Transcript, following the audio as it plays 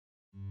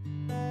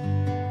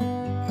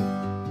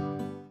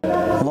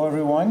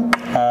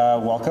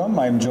Welcome.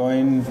 I'm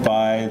joined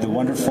by the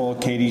wonderful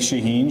Katie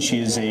Shaheen. She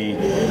is a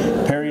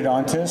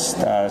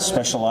periodontist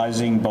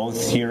specializing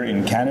both here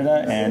in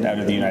Canada and out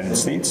of the United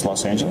States,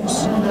 Los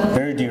Angeles.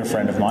 Very dear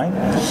friend of mine.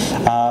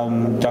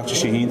 Dr.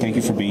 Shaheen, thank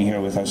you for being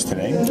here with us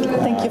today.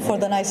 Thank you for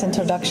the nice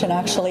introduction,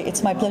 actually.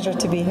 It's my pleasure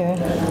to be here.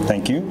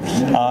 Thank you.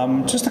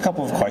 Just a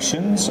couple of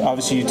questions.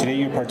 Obviously, today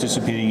you're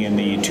participating in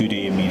the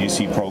two-day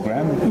immediacy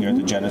program here at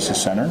the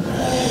Genesis Center.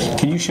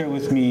 Can you share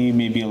with me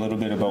maybe a little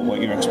bit about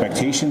what your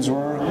expectations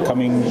were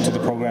coming to the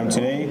program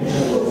today,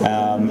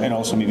 and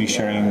also maybe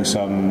sharing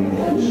some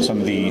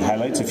of the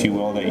highlights, if you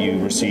will, that you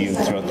received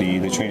throughout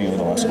the training over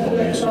the last couple of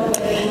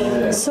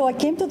days? So I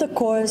came to the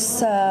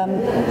course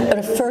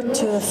referred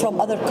to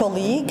from other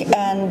colleague,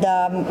 and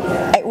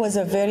it was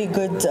a very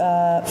good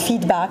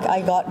feedback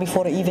I got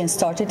before I even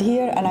started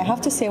here. And I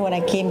have to say, when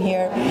I came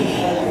here,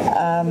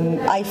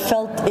 I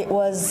felt it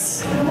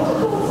was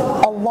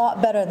a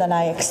lot better than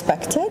I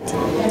expected.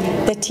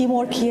 The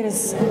teamwork here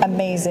is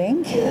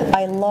amazing.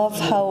 I love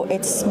how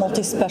it's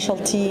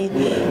multi-specialty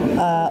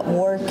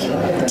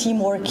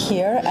teamwork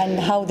here, and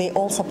how they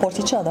all support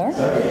each other.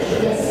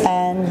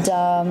 And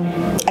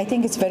I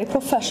think it's very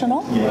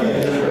professional.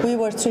 We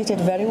were treated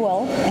very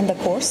well in the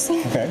course.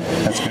 Okay,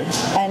 that's good.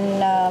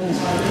 And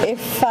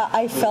if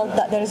I felt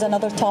that there is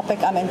another topic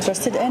I'm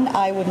interested in,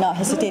 I would not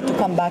hesitate to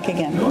come back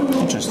again.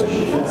 Interesting.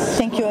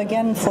 Thank you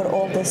again for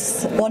all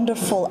this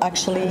wonderful,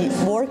 actually,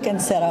 work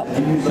and setup.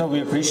 No,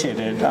 we appreciate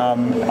it.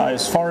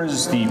 As far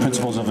as the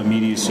principles of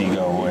immediacy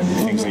go and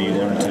things that you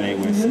learned today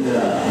with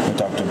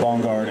Dr.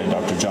 Bongard and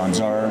Dr. John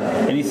Czar,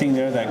 anything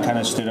there that kind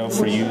of stood out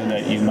for you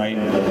that you might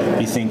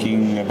be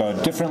thinking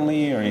about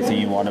differently, or anything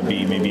you want to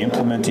be maybe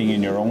implementing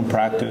in your own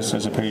practice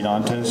as a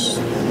periodontist?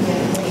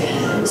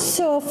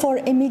 So for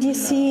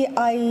immediacy,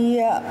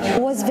 I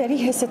was very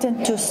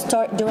hesitant to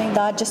start doing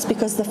that just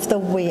because of the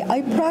way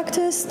I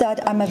practice,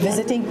 that I'm a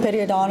visiting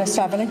periodontist,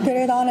 traveling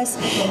periodontist,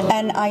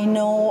 and I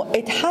know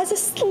it has a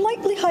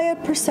slightly higher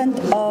percent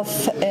of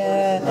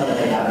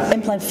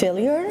implant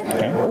failure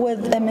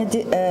with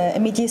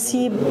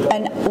immediacy,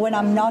 and when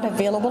I'm not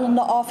available in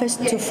the office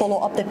to follow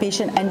up the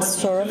patient and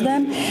serve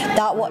them,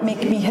 that what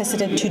make me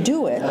hesitant to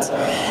do it.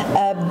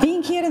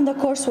 Being here in the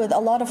course with a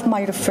lot of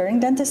my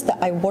referring dentists that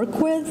I work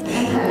with,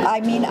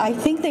 I mean, I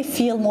think they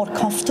feel more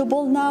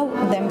comfortable now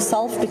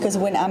themselves, because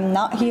when I'm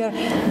not here,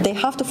 they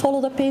have to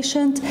follow the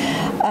patient,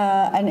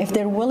 and if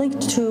they're willing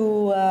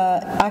to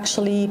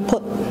actually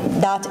put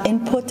that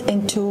input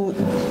into,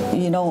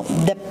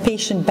 the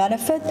patient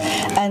benefit,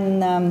 and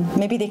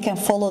maybe they can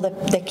follow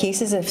the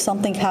cases. If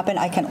something happened,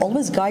 I can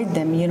always guide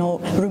them,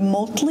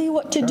 remotely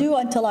what to do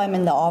until I'm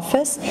in the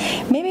office.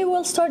 Maybe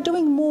we'll start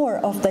doing more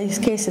of these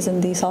cases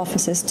in these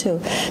offices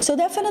too. So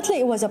definitely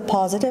it was a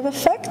positive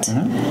effect.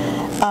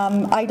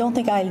 I don't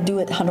think I'll do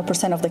it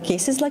 100% of the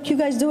cases like you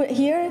guys do it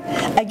here,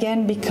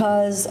 again,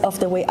 because of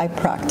the way I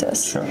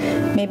practice. Sure.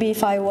 Maybe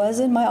if I was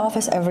in my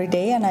office every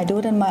day and I do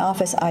it in my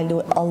office, I'll do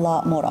it a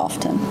lot more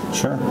often.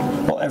 Sure.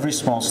 Well, every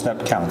small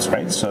step counts,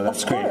 right? So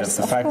that's great. That's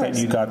the fact that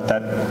you got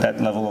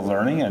that level of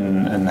learning,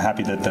 and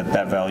happy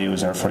that value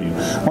is there for you.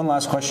 One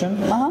last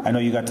question. I know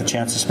you got the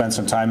chance to spend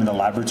some time in the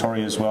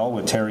laboratory as well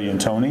with Terry and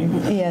Tony.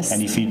 Yes.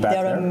 Any feedback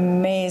there? They're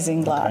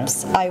amazing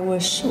labs. Okay. I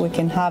wish we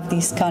can have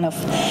these kind of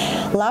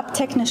lab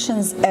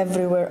technicians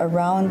everywhere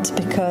around,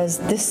 because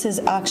this is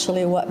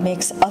actually what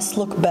makes us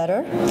look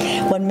better,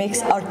 what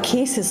makes our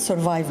cases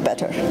survive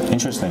better.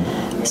 Interesting.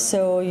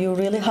 So you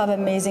really have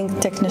amazing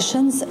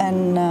technicians,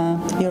 and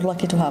you're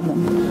lucky to have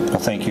them. Well,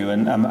 thank you.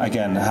 And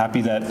again,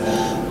 happy that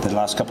the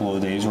last couple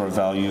of days were of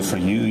value for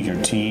you,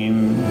 your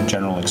team,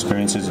 general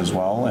experiences as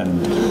well.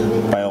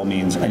 And by all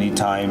means,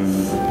 anytime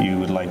you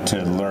would like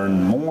to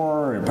learn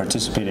more or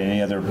participate in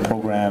any other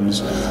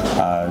programs,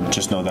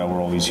 just know that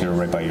we're always here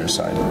right by your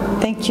side.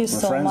 Thank you so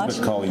much. We're friends,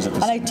 but colleagues at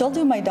the And I told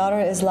you my daughter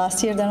is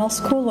last year dental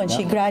school. When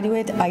she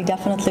graduates, I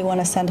definitely want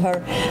to send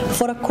her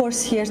for a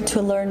course here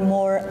to learn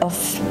more of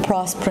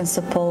PROS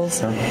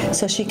principles,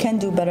 so she can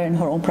do better in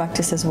her own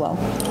practice as well.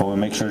 Well, we'll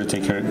make sure to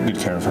take good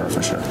care of her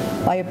for sure.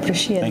 I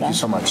appreciate that. Thank you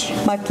so much.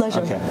 My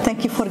pleasure. Okay.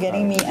 Thank you for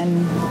getting me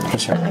and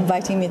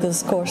inviting me to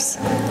this course.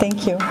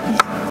 Thank you.